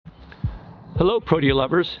Hello Protea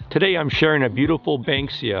lovers, today I'm sharing a beautiful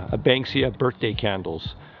Banksia birthday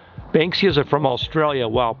candles. Banksias are from Australia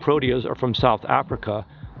while Proteas are from South Africa.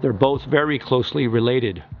 They're both very closely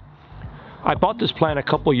related. I bought this plant a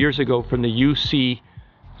couple years ago from the UC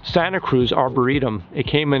Santa Cruz Arboretum. It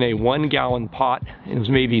came in a 1-gallon pot and it was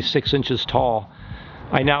maybe 6 inches tall.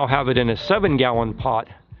 I now have it in a 7-gallon pot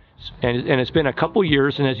and it's been a couple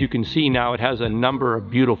years, and as you can see now it has a number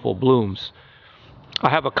of beautiful blooms. I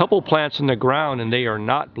have a couple plants in the ground and they are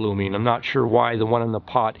not blooming. I'm not sure why the one in the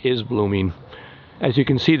pot is blooming. As you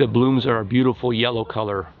can see, the blooms are a beautiful yellow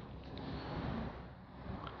color.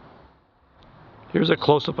 Here's a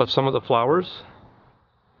close-up of some of the flowers.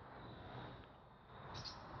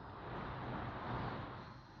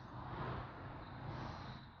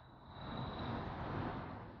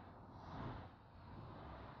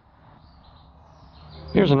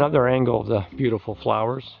 Here's another angle of the beautiful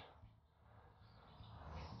flowers.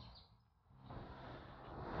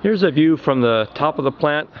 Here's a view from the top of the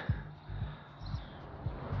plant.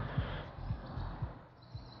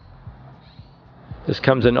 This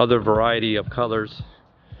comes in other variety of colors.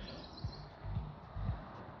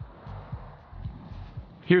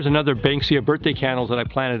 Here's another Banksia birthday candles that I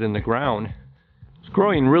planted in the ground. It's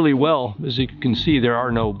growing really well. As you can see, there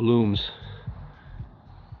are no blooms.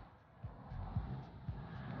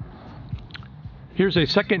 Here's a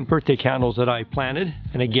second birthday candles that I planted,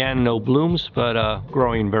 and again no blooms, but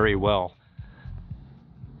growing very well.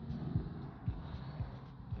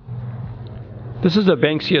 This is a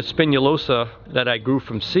Banksia spinulosa that I grew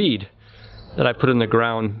from seed that I put in the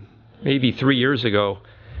ground maybe 3 years ago,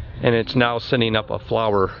 and it's now sending up a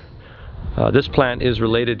flower. This plant is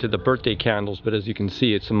related to the birthday candles, but as you can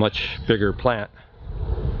see, it's a much bigger plant.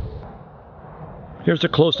 Here's a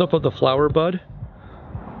close-up of the flower bud.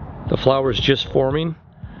 The flower is just forming.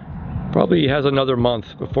 Probably has another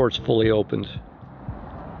month before it's fully opened.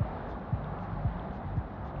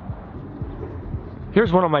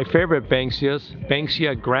 Here's one of my favorite Banksias,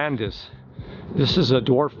 Banksia Grandis. This is a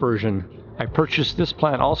dwarf version. I purchased this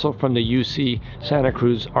plant also from the UC Santa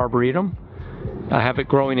Cruz Arboretum. I have it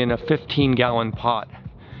growing in a 15-gallon pot.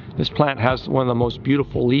 This plant has one of the most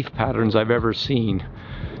beautiful leaf patterns I've ever seen.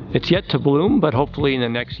 It's yet to bloom, but hopefully in the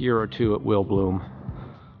next year or two it will bloom.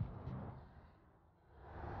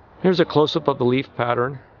 Here's a close-up of the leaf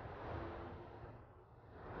pattern.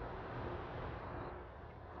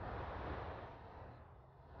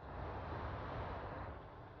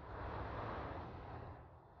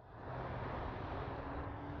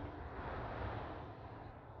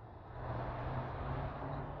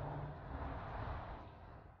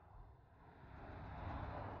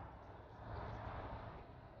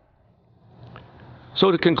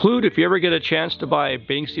 So to conclude, if you ever get a chance to buy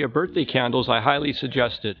Banksia birthday candles, I highly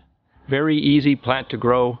suggest it. Very easy plant to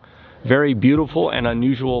grow, very beautiful and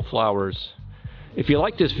unusual flowers. If you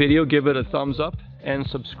like this video, give it a thumbs up and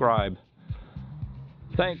subscribe.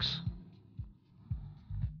 Thanks.